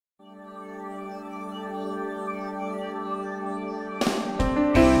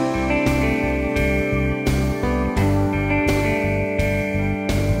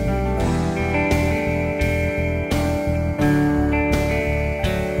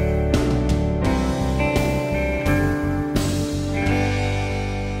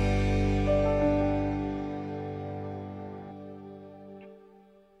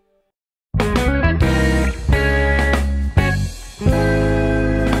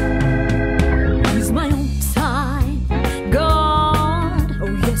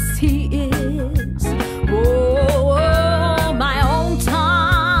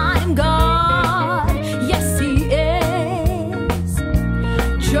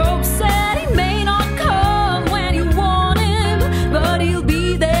Job said he may not come when you want him, but he'll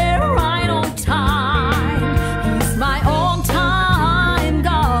be there right on time. He's my on-time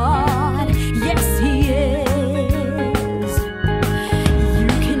God. Yes, he is. You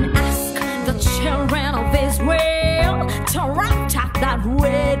can ask the children of Israel to right at that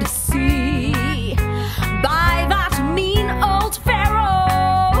Red Sea by that mean old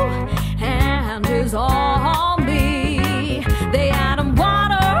Pharaoh and his army. They had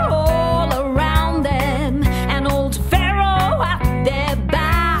water all around them and old Pharaoh at their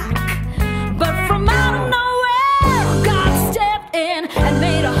back. But from out of nowhere, God stepped in and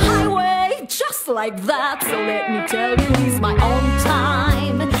made a highway just like that. So let me tell you, he's my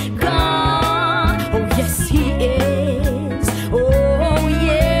on-time God. Oh yes, he is. Oh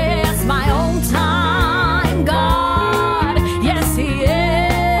yes, my on-time God. Yes, he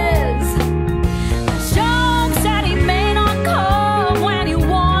is. Job said he may not come when you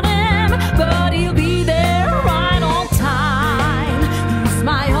want him, but he'll be there right on time. He's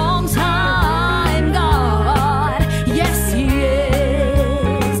my on-time God. Yes, he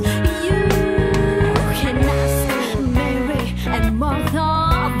is. You can ask Mary and Martha.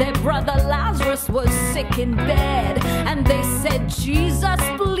 Their brother Lazarus was sick in bed, and they said, Jesus,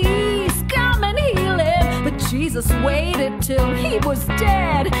 please come and heal him. But Jesus waited till he was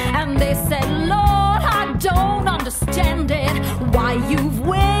dead, and they said, Lord, I don't understand it, why you've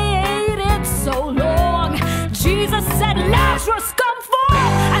waited so long. Jesus said, Lazarus, come forth,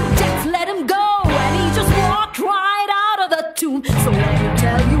 and death let him go, and he just walked right out of the tomb. So let me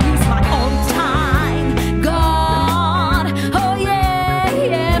tell you, he's my on-time God. Oh yeah,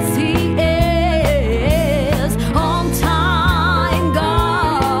 yes, he is. On-time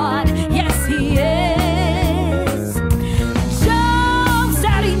God. Yes, he is. Job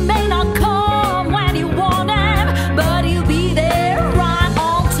said he may not come when you want him, but he'll be there right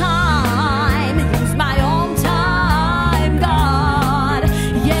on time. He's my on-time God.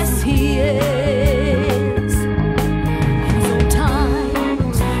 Yes, he is. He's on time.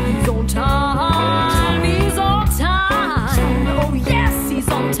 He's on time. He's on time. Oh yes, he's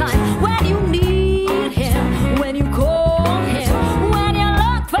on time. When you need him, when you call him, when you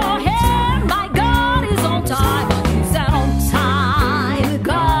look for him, my God is on time. He's an on-time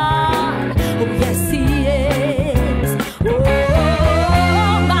God. Oh yes, he is.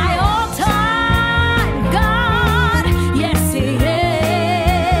 Oh, my on-time God. Yes, he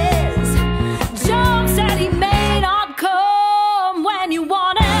is. Job said he may not come when you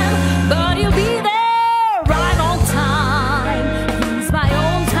want him, but he'll be there right on time. He's my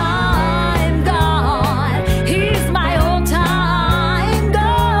on-time God. He's my on-time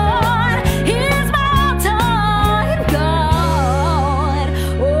God. He's my on-time God.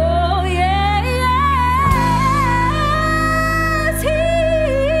 Oh yeah, yes, he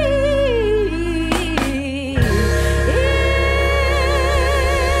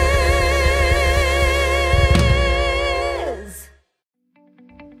is.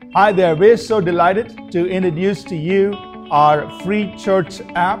 Hi there, we're so delighted to introduce to you our free church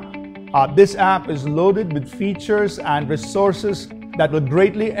app. This app is loaded with features and resources that will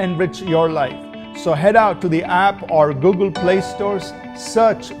greatly enrich your life. So head out to the app or Google Play stores,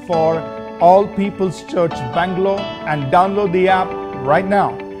 search for All People's Church Bangalore and download the app right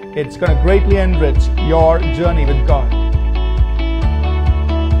now. It's going to greatly enrich your journey with God.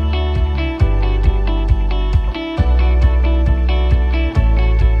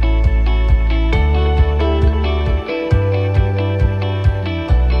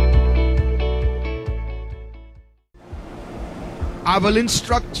 I will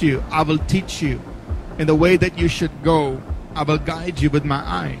instruct you, I will teach you in the way that you should go. I will guide you with my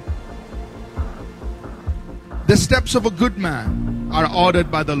eye. The steps of a good man are ordered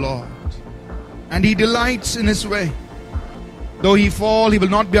by the Lord, and he delights in his way. Though he fall, he will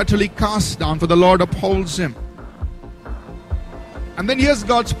not be utterly cast down, for the Lord upholds him. And then here's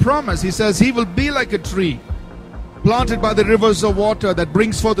God's promise. He says he will be like a tree planted by the rivers of water that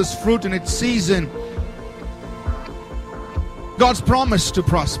brings forth its fruit in its season. God's promised to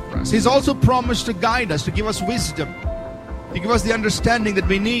prosper us. He's also promised to guide us, to give us wisdom, to give us the understanding that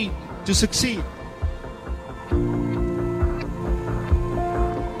we need to succeed.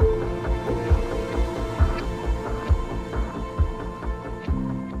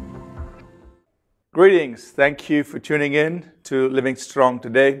 Greetings. Thank you for tuning in to Living Strong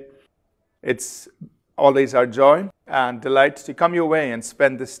today. It's always our joy and delight to come your way and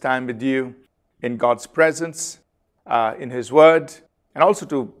spend this time with you in God's presence, in His Word, and also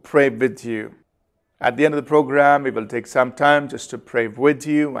to pray with you. At the end of the program, we will take some time just to pray with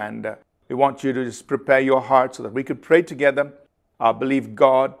you, and we want you to just prepare your heart so that we could pray together believe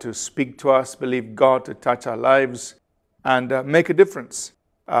God to speak to us, believe God to touch our lives and make a difference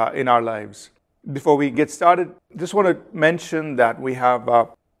in our lives. Before we get started, just want to mention that we have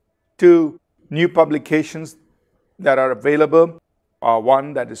two new publications that are available.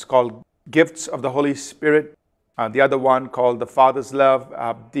 One that is called Gifts of the Holy Spirit, the other one called The Father's Love.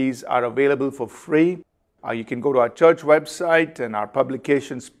 These are available for free. You can go to our church website and our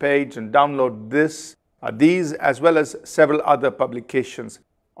publications page and download these as well as several other publications,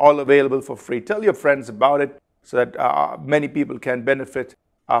 all available for free. Tell your friends about it so that many people can benefit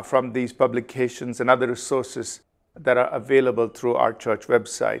from these publications and other resources that are available through our church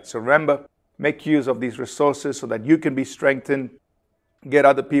website. So remember, make use of these resources so that you can be strengthened, get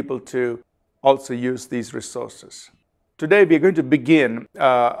other people to also use these resources. Today we are going to begin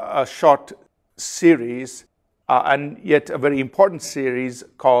a short series and yet a very important series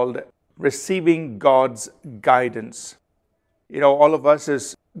called Receiving God's Guidance. You know, all of us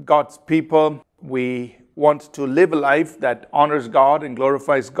as God's people, we want to live a life that honors God and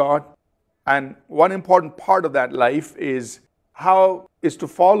glorifies God. And one important part of that life is to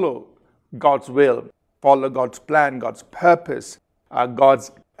follow God's will, follow God's plan, God's purpose,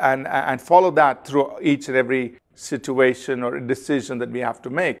 and follow that through each and every situation or decision that we have to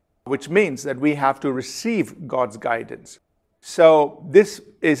make, which means that we have to receive God's guidance. So this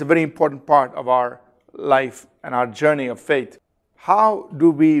is a very important part of our life and our journey of faith. How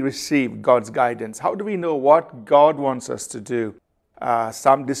do we receive God's guidance? How do we know what God wants us to do?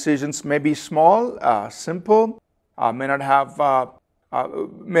 Some decisions may be small, simple, may not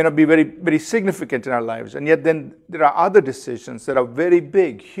be very, very significant in our lives. And yet then there are other decisions that are very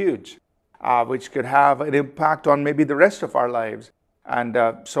big, huge, which could have an impact on maybe the rest of our lives and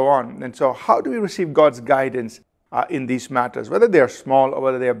so on. And so how do we receive God's guidance in these matters, whether they are small or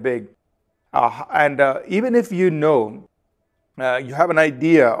whether they are big? Even if you know, you have an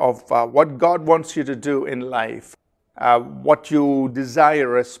idea of what God wants you to do in life, what you desire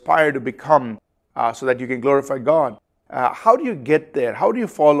or aspire to become so that you can glorify God. How do you get there? How do you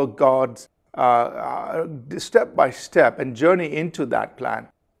follow God's step by step and journey into that plan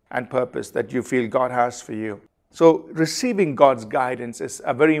and purpose that you feel God has for you? So receiving God's guidance is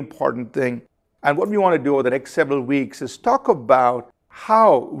a very important thing. And what we want to do over the next several weeks is talk about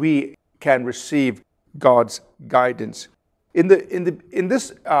how we can receive God's guidance. In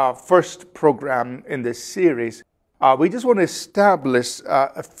this first program in this series, we just want to establish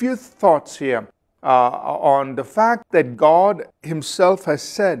a few thoughts here on the fact that God Himself has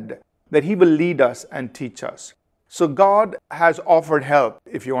said that He will lead us and teach us. So God has offered help,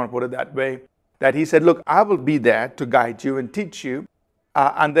 if you want to put it that way, that He said, look, I will be there to guide you and teach you.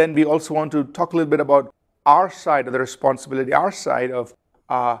 And then we also want to talk a little bit about our side of the responsibility, our side of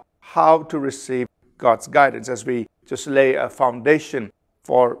how to receive God's guidance as we just lay a foundation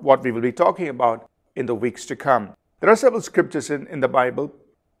for what we will be talking about in the weeks to come. There are several scriptures in the Bible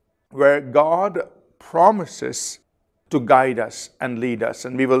where God promises to guide us and lead us.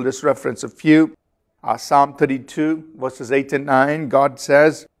 And we will just reference a few. Psalm 32, verses 8 and 9, God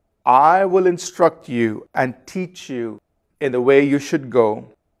says, I will instruct you and teach you in the way you should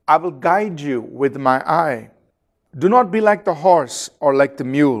go. I will guide you with my eye. Do not be like the horse or like the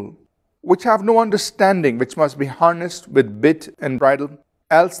mule, which have no understanding, which must be harnessed with bit and bridle,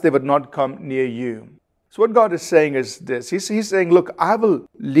 else they would not come near you. So what God is saying is this. He's saying, look, I will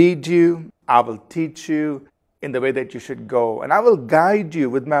lead you, I will teach you in the way that you should go, and I will guide you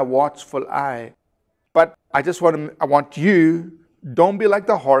with my watchful eye. But I want you, don't be like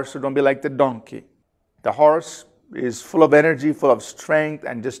the horse or don't be like the donkey. The horse is full of energy, full of strength,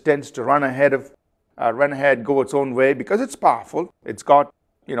 and just tends to run ahead, go its own way because it's powerful. It's got,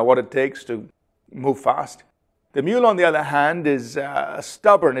 what it takes to move fast. The mule, on the other hand, is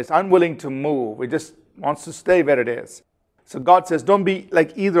stubborn. It's unwilling to move. It just wants to stay where it is. So God says, don't be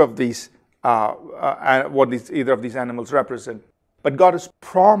like either of these, either of these animals represent. But God has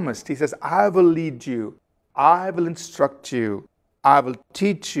promised. He says, I will lead you. I will instruct you. I will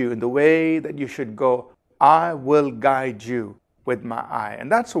teach you in the way that you should go. I will guide you with my eye.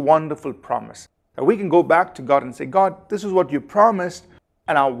 And that's a wonderful promise. That we can go back to God and say, God, this is what you promised,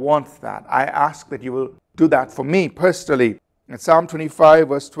 and I want that. I ask that you will do that for me personally. In Psalm 25,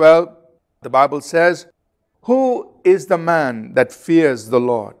 verse 12, the Bible says, who is the man that fears the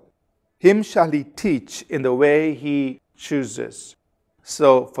Lord? Him shall He teach in the way He chooses.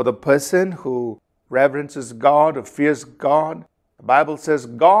 So for the person who reverences God, who fears God, the Bible says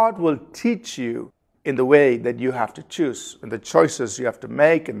God will teach you in the way that you have to choose, in the choices you have to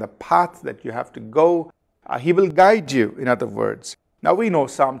make, in the path that you have to go. He will guide you, in other words. Now we know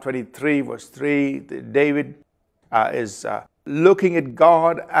Psalm 23, verse 3, David is looking at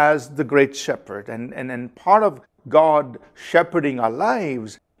God as the great shepherd. And part of God shepherding our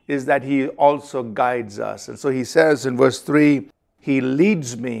lives is that He also guides us. And so He says in verse 3, He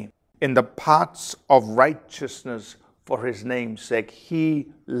leads me in the paths of righteousness for His name's sake. He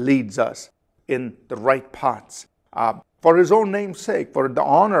leads us in the right paths. For His own name's sake, for the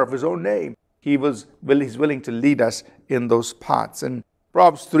honor of His own name, He's willing to lead us in those paths. In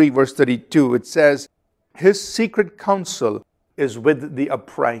Proverbs 3 verse 32, it says, His secret counsel is with the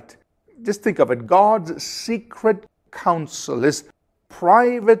upright. Just think of it. God's secret counsel, His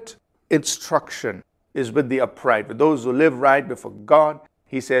private instruction is with the upright. With those who live right before God,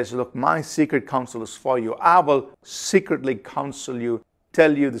 He says, look, my secret counsel is for you. I will secretly counsel you,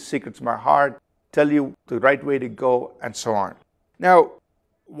 tell you the secrets of my heart, tell you the right way to go, and so on. Now,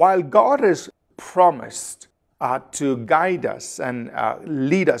 while God has promised to guide us and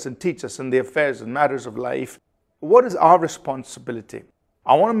lead us and teach us in the affairs and matters of life, what is our responsibility?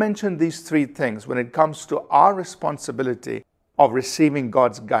 I want to mention these three things when it comes to our responsibility of receiving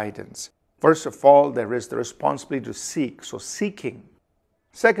God's guidance. First of all, there is the responsibility to seek, so seeking.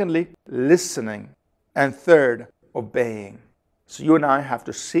 Secondly, listening. And third, obeying. So you and I have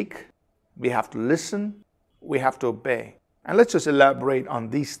to seek, we have to listen, we have to obey. And let's just elaborate on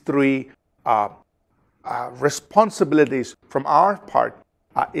these three responsibilities from our part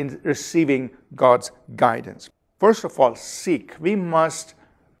in receiving God's guidance. First of all, seek. We must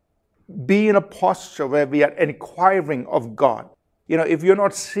be in a posture where we are inquiring of God. You know, if you're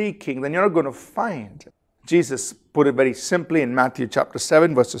not seeking, then you're not going to find. Jesus put it very simply in Matthew chapter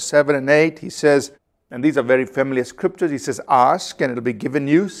 7, verses 7 and 8. He says, and these are very familiar scriptures, He says, ask and it will be given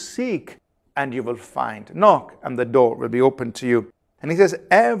you, seek and you will find. Knock and the door will be opened to you. And He says,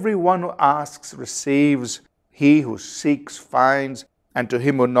 everyone who asks receives, he who seeks finds, and to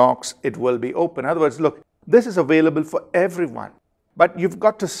him who knocks it will be open. In other words, look, this is available for everyone, but you've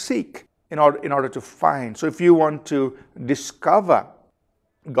got to seek in order to find. So if you want to discover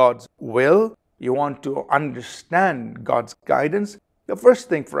God's will, you want to understand God's guidance, the first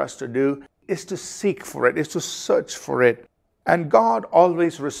thing for us to do is to seek for it, is to search for it. And God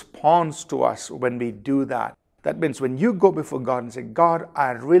always responds to us when we do that. That means when you go before God and say, God,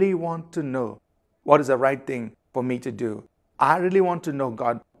 I really want to know what is the right thing for me to do. I really want to know,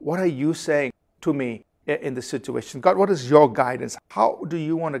 God, what are you saying to me in this situation? God, what is your guidance? How do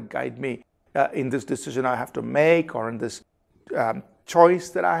you want to guide me in this decision I have to make, or in this choice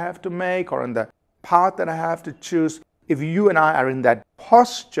that I have to make, or in the path that I have to choose? If you and I are in that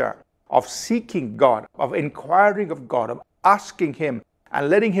posture of seeking God, of inquiring of God, of asking Him and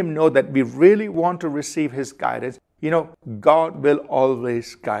letting Him know that we really want to receive His guidance, you know, God will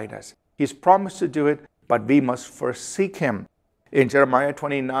always guide us. He's promised to do it, but we must first seek Him. In Jeremiah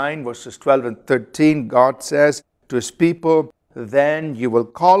 29, verses 12 and 13, God says to His people, then you will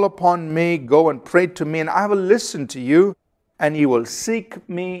call upon me, go and pray to me, and I will listen to you, and you will seek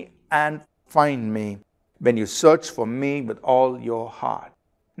me and find me when you search for me with all your heart.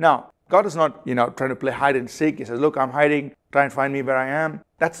 Now, God is not, trying to play hide and seek. He says, look, I'm hiding, try and find me where I am.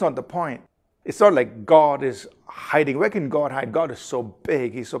 That's not the point. It's not like God is hiding. Where can God hide? God is so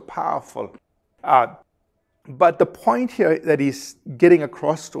big. He's so powerful. But the point here that He's getting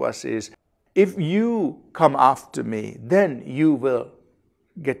across to us is, if you come after me, then you will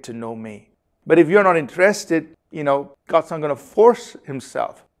get to know me. But if you're not interested, God's not going to force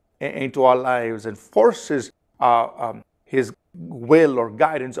Himself into our lives and force His will or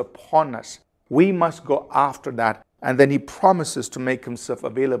guidance upon us. We must go after that, and then He promises to make Himself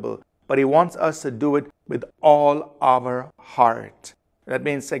available. But He wants us to do it with all our heart. That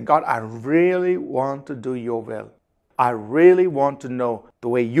means say, God, I really want to do your will. I really want to know the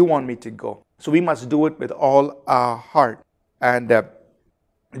way you want me to go. So we must do it with all our heart. And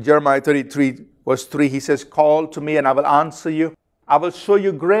Jeremiah 33 verse 3, He says, call to me and I will answer you. I will show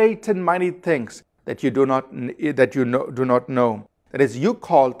you great and mighty things that you do not know. That is, you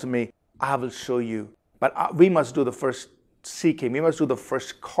call to me, I will show you. But we must do the first seeking. We must do the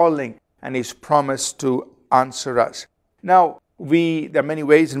first calling, and He's promised to answer us. Now, there are many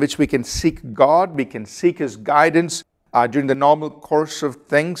ways in which we can seek God. We can seek His guidance during the normal course of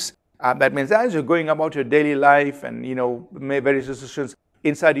things. That means as you're going about your daily life and, make various decisions,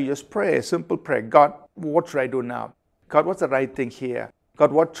 inside you just pray, a simple prayer. God, what should I do now? God, what's the right thing here?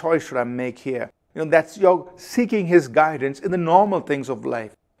 God, what choice should I make here? That's your seeking His guidance in the normal things of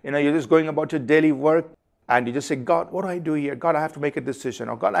life. You're just going about your daily work and you just say, God, what do I do here? God, I have to make a decision.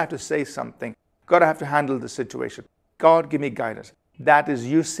 Or God, I have to say something. God, I have to handle the situation. God, give me guidance. That is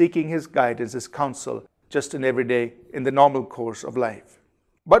you seeking His guidance, His counsel, just in every day, in the normal course of life.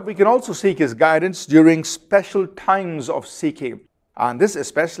 But we can also seek His guidance during special times of seeking. And this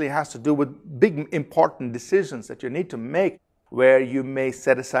especially has to do with big, important decisions that you need to make, where you may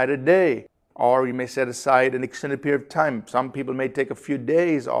set aside a day, or you may set aside an extended period of time. Some people may take a few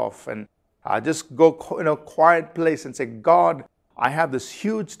days off and just go in a quiet place and say, God, I have this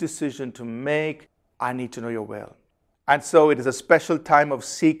huge decision to make. I need to know your will. And so it is a special time of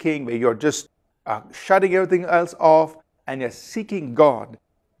seeking where you're just shutting everything else off and you're seeking God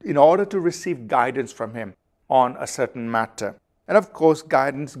in order to receive guidance from Him on a certain matter. And of course,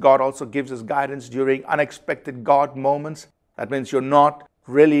 guidance, God also gives us guidance during unexpected God moments. That means you're not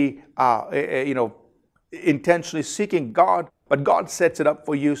really, intentionally seeking God, but God sets it up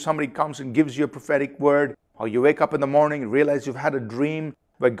for you. Somebody comes and gives you a prophetic word, or you wake up in the morning and realize you've had a dream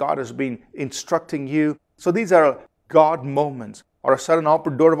where God has been instructing you. So these are God moments, or a sudden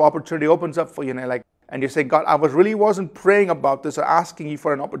door of opportunity opens up for you, and you say, God, I wasn't praying about this or asking you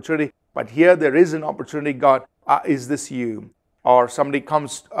for an opportunity, but here there is an opportunity. God, is this you? Or somebody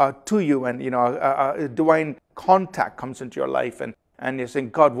comes to you, and a divine contact comes into your life, and you're saying,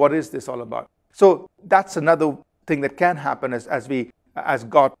 God, what is this all about? So that's another thing that can happen as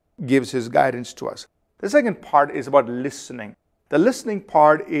God gives His guidance to us. The second part is about listening. The listening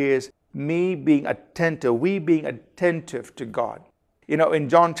part is me being attentive, we being attentive to God. In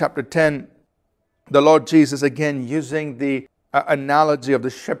John chapter 10, the Lord Jesus, again, using the analogy of the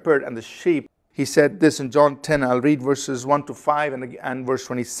shepherd and the sheep, He said this in John 10. I'll read verses 1 to 5 and verse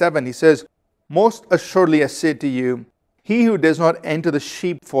 27. He says, most assuredly I say to you, he who does not enter the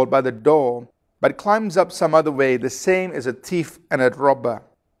sheepfold by the door, but climbs up some other way, the same is a thief and a robber.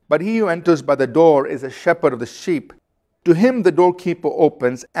 But he who enters by the door is a shepherd of the sheep. To him the doorkeeper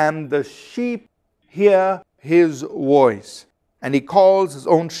opens, and the sheep hear his voice. And he calls his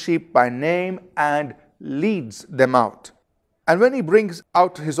own sheep by name and leads them out. And when he brings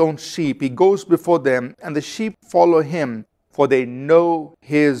out his own sheep, he goes before them, and the sheep follow him, for they know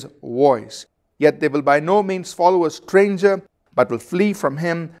his voice. Yet they will by no means follow a stranger, but will flee from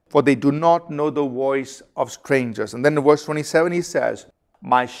him, for they do not know the voice of strangers. And then in verse 27 he says,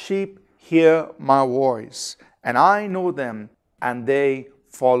 my sheep hear my voice, and I know them, and they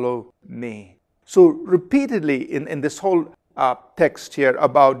follow me. So repeatedly in this whole text here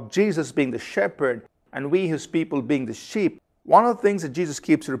about Jesus being the shepherd and we His people being the sheep, one of the things that Jesus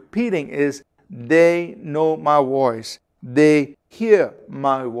keeps repeating is, they know my voice, they hear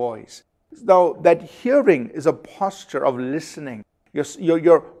my voice. Now, that hearing is a posture of listening. Your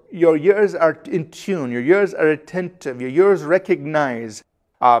ears are in tune, your ears are attentive, your ears recognize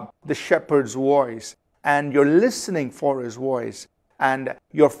the shepherd's voice, and you're listening for His voice, and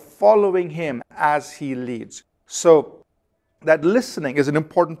you're following Him as He leads. So that listening is an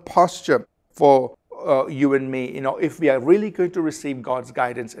important posture for you and me, if we are really going to receive God's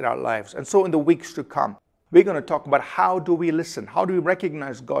guidance in our lives. And so in the weeks to come, we're going to talk about how do we listen? How do we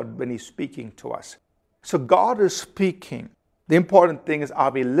recognize God when He's speaking to us? So God is speaking. The important thing is,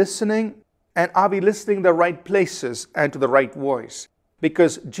 are we listening? And are we listening in the right places and to the right voice?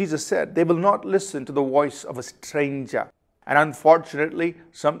 Because Jesus said they will not listen to the voice of a stranger. And unfortunately,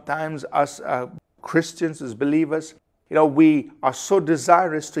 sometimes us Christians, as believers, we are so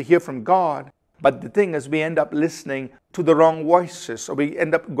desirous to hear from God, but the thing is, we end up listening to the wrong voices, or we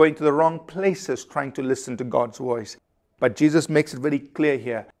end up going to the wrong places trying to listen to God's voice. But Jesus makes it very clear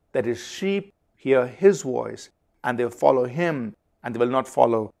here that His sheep hear His voice, and they will follow Him, and they will not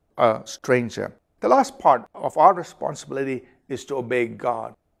follow a stranger. The last part of our responsibility is to obey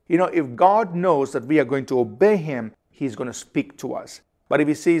God. If God knows that we are going to obey Him, He's going to speak to us. But if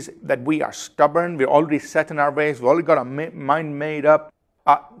He sees that we are stubborn, we're already set in our ways, we've already got our mind made up,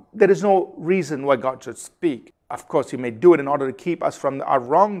 there is no reason why God should speak. Of course, He may do it in order to keep us from our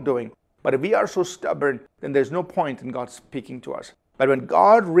wrongdoing. But if we are so stubborn, then there's no point in God speaking to us. But when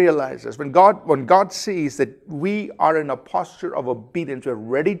God realizes, when God sees that we are in a posture of obedience, we're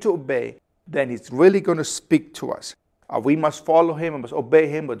ready to obey, then He's really going to speak to us. We must follow Him, we must obey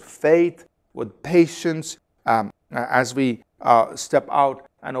Him with faith, with patience, as we step out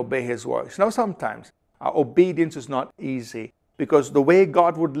and obey His voice. Now, sometimes obedience is not easy, because the way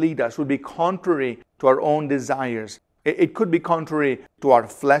God would lead us would be contrary to our own desires. It could be contrary to our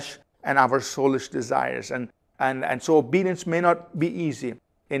flesh and our soulish desires. And so obedience may not be easy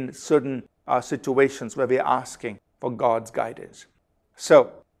in certain situations where we're asking for God's guidance.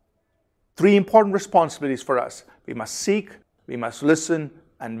 So, 3 important responsibilities for us. We must seek, we must listen,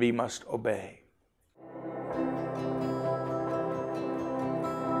 and we must obey.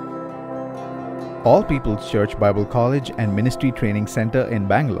 All People's Church Bible College and Ministry Training Center in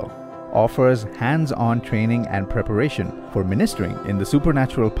Bangalore offers hands-on training and preparation for ministering in the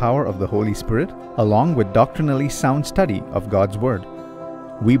supernatural power of the Holy Spirit, along with doctrinally sound study of God's Word.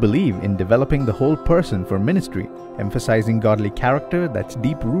 We believe in developing the whole person for ministry, emphasizing godly character that's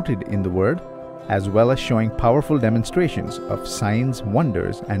deep-rooted in the Word, as well as showing powerful demonstrations of signs,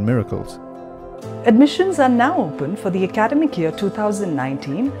 wonders, and miracles. Admissions are now open for the academic year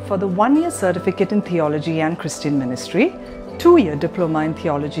 2019 for the 1-year Certificate in Theology and Christian Ministry, 2-year Diploma in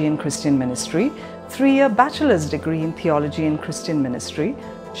Theology and Christian Ministry, 3-year Bachelor's Degree in Theology and Christian Ministry,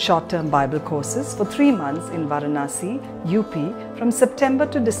 short-term Bible courses for 3 months in Varanasi, UP from September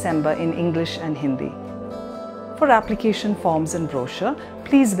to December in English and Hindi. For application forms and brochure,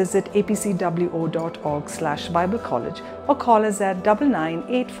 please visit apcwo.org/Bible College or call us at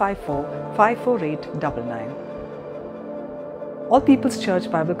 99-854 54899. All People's Church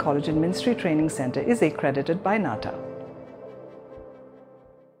Bible College and Ministry Training Center is accredited by NATA.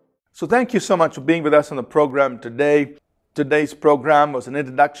 So thank you so much for being with us on the program today. Today's program was an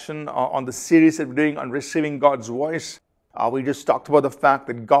introduction on the series that we're doing on receiving God's voice. We just talked about the fact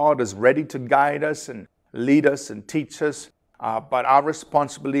that God is ready to guide us and lead us and teach us. But our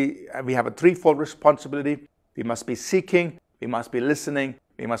responsibility, we have a threefold responsibility. We must be seeking, we must be listening,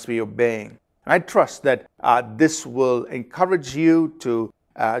 we must be obeying. And I trust that this will encourage you to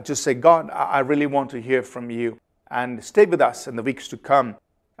just say, God, I really want to hear from you. And stay with us in the weeks to come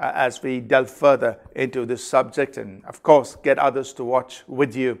as we delve further into this subject, and of course get others to watch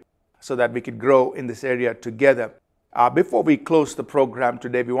with you so that we could grow in this area together. Before we close the program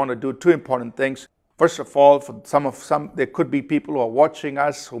today, we want to do two important things. First of all, for some there could be people who are watching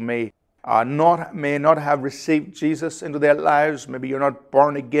us who may not have received Jesus into their lives. Maybe you're not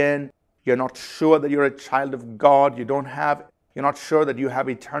born again. You're not sure that you're a child of God. You're not sure that you have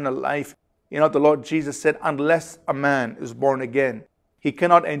eternal life. You know, the Lord Jesus said, unless a man is born again, he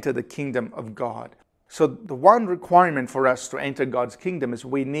cannot enter the kingdom of God. So the one requirement for us to enter God's kingdom is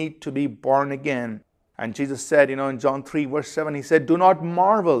we need to be born again. And Jesus said, in John 3 verse 7, he said, do not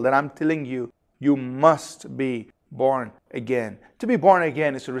marvel that I'm telling you, you must be born again. To be born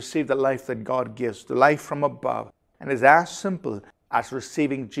again is to receive the life that God gives, the life from above. And it's as simple as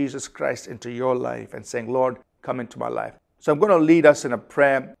receiving Jesus Christ into your life and saying, Lord, come into my life. So I'm going to lead us in a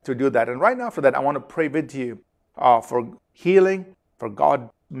prayer to do that. And right after that, I want to pray with you for healing, for God's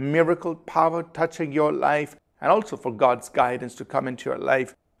miracle power touching your life, and also for God's guidance to come into your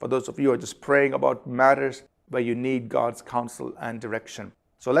life. For those of you who are just praying about matters where you need God's counsel and direction.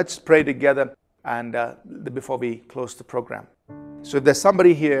 So let's pray together and before we close the program. So if there's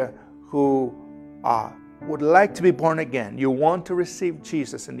somebody here who would like to be born again, you want to receive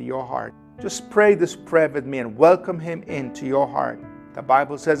Jesus into your heart, just pray this prayer with me and welcome Him into your heart. The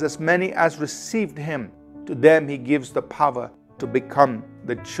Bible says, as many as received Him, to them He gives the power to become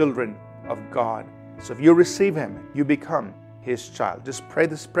the children of God. So if you receive Him, you become His child. Just pray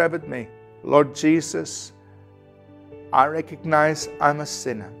this prayer with me. Lord Jesus, I recognize I'm a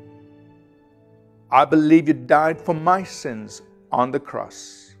sinner. I believe you died for my sins on the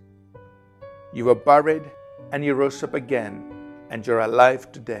cross. You were buried and you rose up again, and you're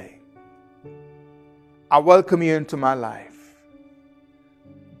alive today. I welcome you into my life.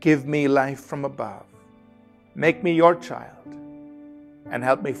 Give me life from above. Make me your child and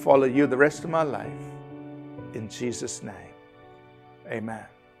help me follow you the rest of my life. In Jesus' name, amen.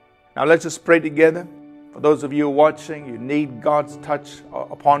 Now let's just pray together. For those of you watching, you need God's touch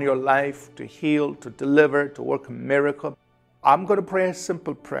upon your life to heal, to deliver, to work a miracle. I'm going to pray a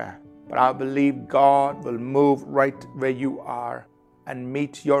simple prayer, but I believe God will move right where you are and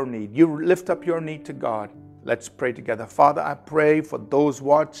meet your need. You lift up your need to God. Let's pray together. Father, I pray for those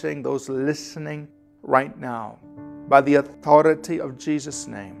watching, those listening right now. By the authority of Jesus'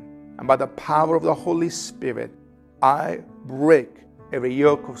 name and by the power of the Holy Spirit, I break every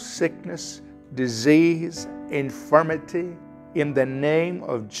yoke of sickness, disease, infirmity. In the name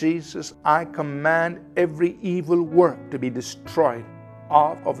of Jesus, I command every evil work to be destroyed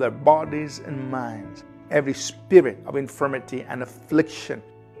off of their bodies and minds. Every spirit of infirmity and affliction,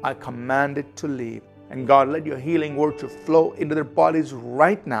 I command it to leave. And God, let your healing word to flow into their bodies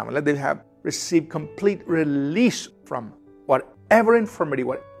right now. And let them receive complete release from whatever infirmity,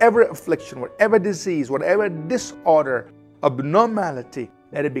 whatever affliction, whatever disease, whatever disorder, abnormality.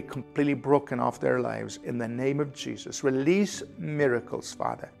 Let it be completely broken off their lives in the name of Jesus. Release miracles,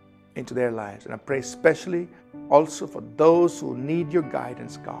 Father, into their lives. And I pray especially also for those who need your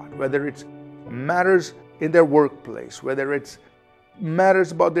guidance, God, whether it's matters in their workplace, whether it's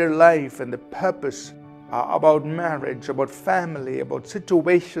matters about their life and the purpose, about marriage, about family, about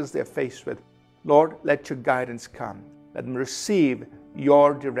situations they're faced with. Lord, let your guidance come. Let them receive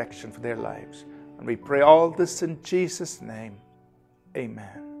your direction for their lives. And we pray all this in Jesus' name.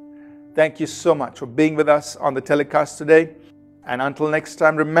 Amen. Thank you so much for being with us on the telecast today. And until next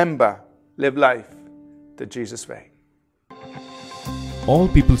time, remember, live life the Jesus way. All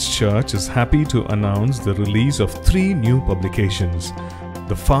People's Church is happy to announce the release of 3 new publications: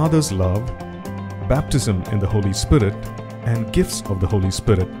 The Father's Love, Baptism in the Holy Spirit, and Gifts of the Holy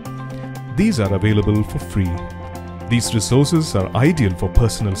Spirit. These are available for free. These resources are ideal for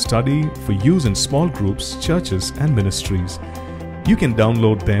personal study, for use in small groups, churches, and ministries. You can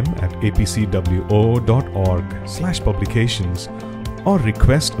download them at apcwo.org/publications or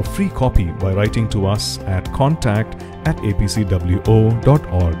request a free copy by writing to us at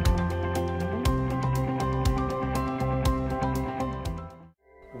contact@apcwo.org.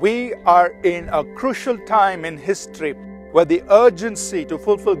 We are in a crucial time in history where the urgency to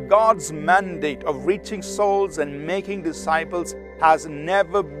fulfill God's mandate of reaching souls and making disciples has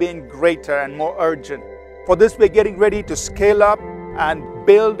never been greater and more urgent. For this, we're getting ready to scale up and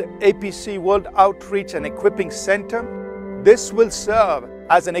build APC World Outreach and Equipping Center. This will serve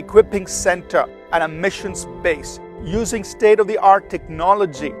as an equipping center and a missions base, using state-of-the-art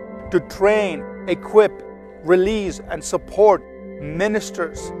technology to train, equip, release, and support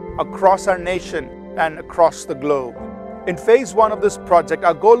ministers across our nation and across the globe. In phase 1 of this project,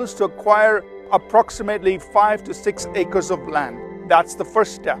 our goal is to acquire approximately 5 to 6 acres of land. That's the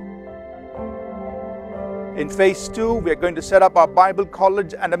first step. In phase 2, we are going to set up our Bible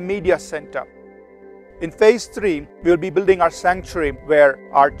college and a media center. In phase 3, we will be building our sanctuary where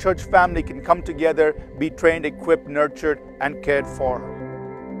our church family can come together, be trained, equipped, nurtured, and cared for.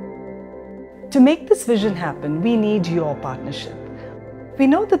 To make this vision happen, we need your partnership. We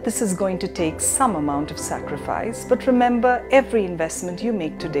know that this is going to take some amount of sacrifice, but remember, every investment you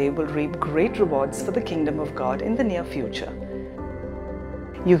make today will reap great rewards for the kingdom of God in the near future.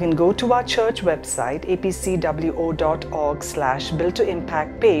 You can go to our church website, apcwo.org/Build to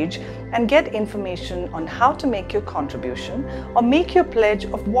Impact page, and get information on how to make your contribution or make your pledge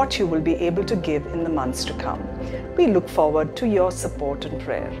of what you will be able to give in the months to come. We look forward to your support and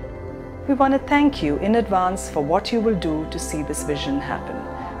prayer. We want to thank you in advance for what you will do to see this vision happen.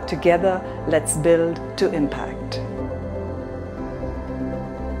 Together, let's build to impact.